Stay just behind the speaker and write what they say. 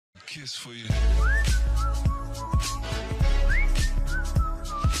kiss for you.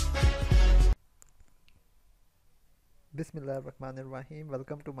 Bismillahirrahmanirrahim.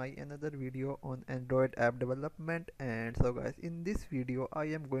 Welcome to my another video on Android app development. And so guys, in this video I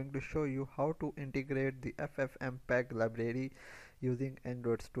am going to show you how to integrate the FFmpeg library using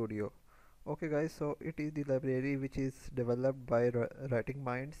Android Studio. Okay guys, so it is the library which is developed by Writing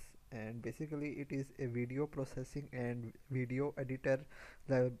Minds, and basically it is a video processing and video editor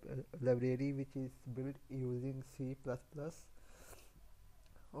library which is built using C++.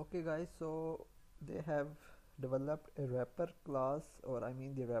 Okay guys, so they have developed a wrapper class, or I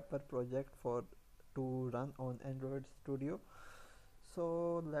mean the wrapper project for to run on Android Studio.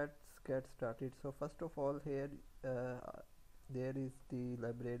 So let's get started. So first of all, here there is the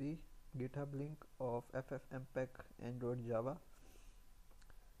library GitHub link of FFmpeg Android Java.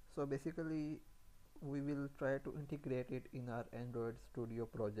 So basically we will try to integrate it in our Android Studio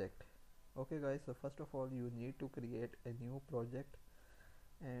project. Okay guys, so first of all you need to create a new project,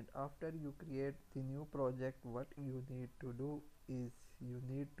 and after you create the new project, what you need to do is you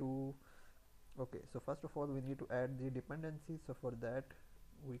need to so first of all we need to add the dependency. So for that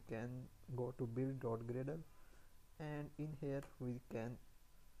we can go to build.gradle, and in here we can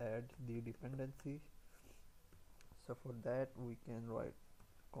add the dependency. So for that we can write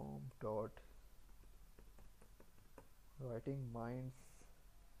com dot writing minds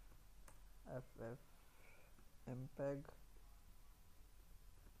FFmpeg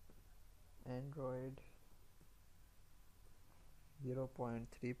Android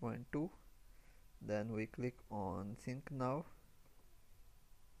 0.3.2. then we click on sync now.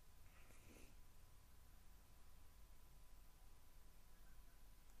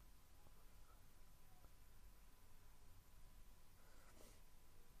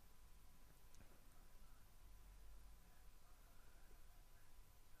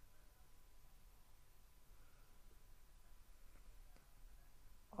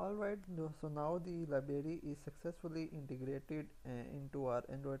 Alright, so now the library is successfully integrated into our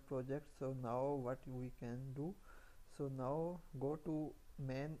Android project. So now what we can do, so now go to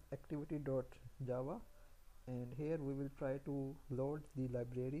main activity.java, and here we will try to load the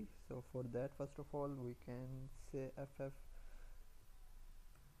library. So for that, first of all we can say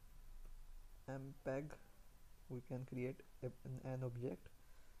FFmpeg, we can create an object,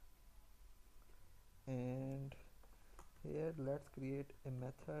 and here let's create a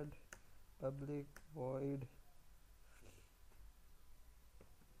method public void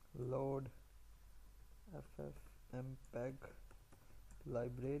load FFmpeg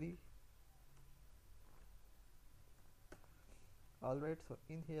library. Alright, so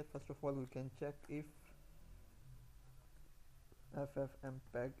in here first of all we can check if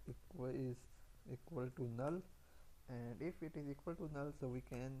FFmpeg is equal to null, and if it is equal to null, so we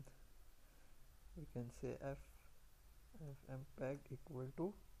can say FFmpeg equal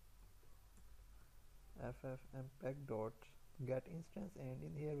to FFmpeg dot get instance, and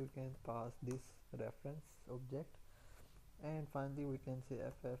in here we can pass this reference object, and finally we can say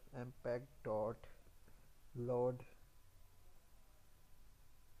FFmpeg dot load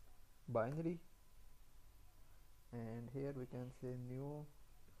binary, and here we can say new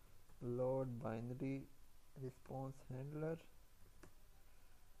load binary response handler,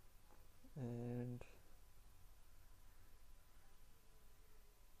 and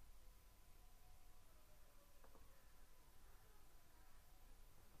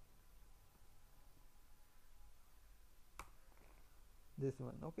this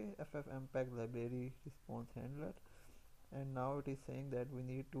one. Okay, FFmpeg library response handler, and now it is saying that we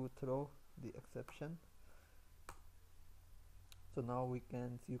need to throw the exception. So now you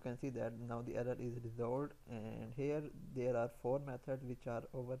can see that now the error is resolved, and here there are 4 methods which are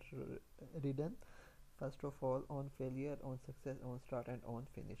overridden. First of all, on failure, on success, on start, and on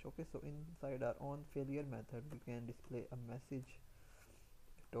finish. Okay, so inside our on failure method we can display a message,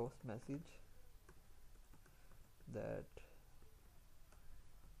 toast message, that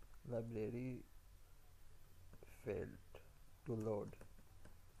library failed to load.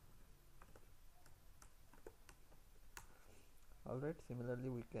 Alright, similarly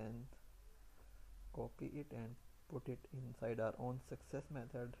we can copy it and put it inside our own success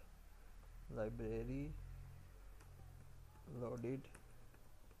method, library loaded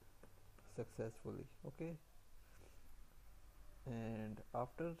successfully. Okay, and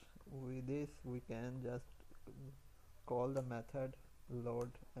after this we can just call the method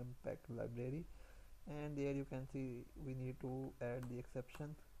load mpeg library, and there you can see we need to add the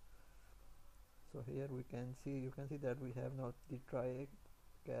exception. So here you can see that we have not the try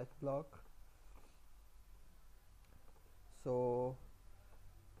catch block. So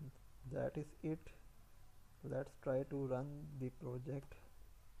that is it. Let's try to run the project.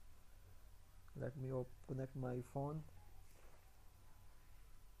 Let me connect my phone.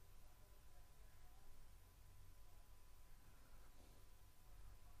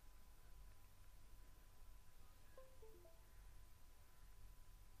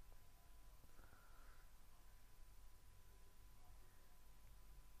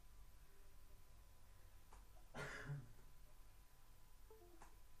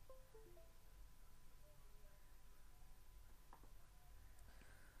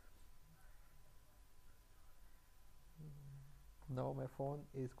 Now my phone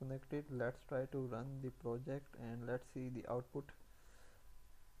is connected. Let's try to run the project and let's see the output,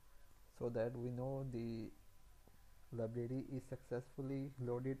 so that we know the library is successfully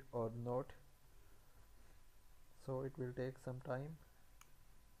loaded or not. So it will take some time.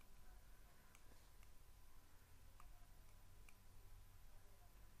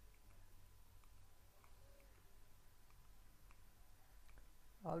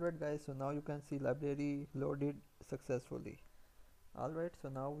 Alright guys, so now you can see library loaded successfully. Alright, so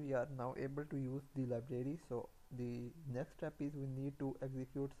now we are now able to use the library. So the next step is we need to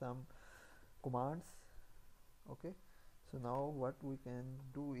execute some commands. Okay, so now what we can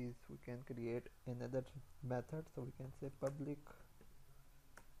do is we can create another method. So we can say public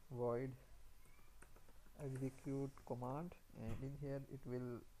void execute command, and in here it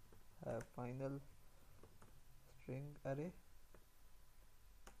will have final string array.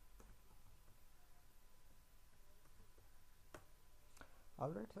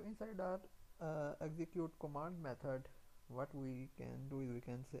 Alright, so inside our execute command method, what we can do is we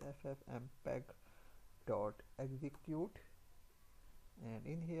can say FFmpeg dot execute, and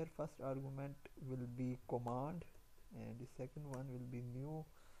in here first argument will be command and the second one will be new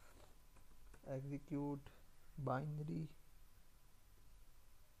execute binary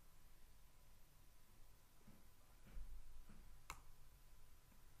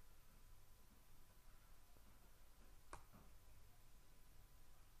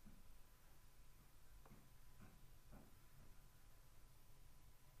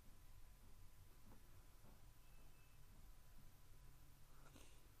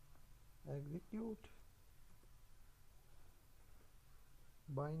execute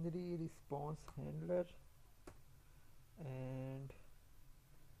binary response handler. And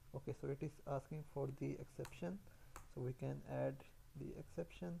okay, so it is asking for the exception, so we can add the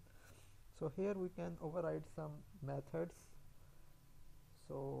exception. So here we can override some methods.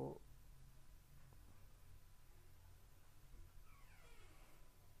 So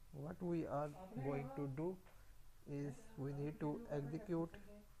what we are going to do is we need to execute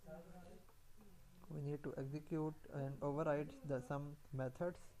and override some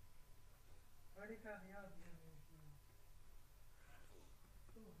methods.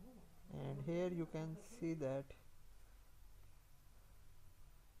 And here you can see that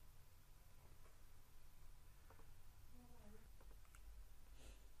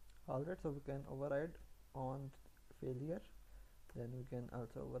alright, so we can override on failure, then we can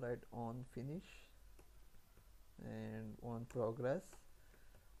also override on finish and on progress,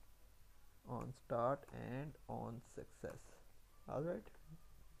 on start and on success. Alright,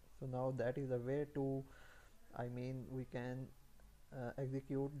 so now that is a way to, we can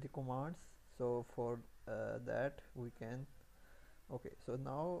execute the commands. So for that we can, okay, so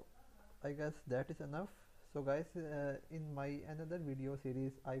now I guess that is enough. So guys, in my another video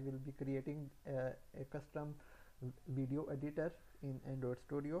series I will be creating a custom video editor in Android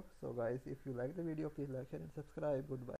Studio. So guys, if you like the video, please like, share and subscribe. Goodbye.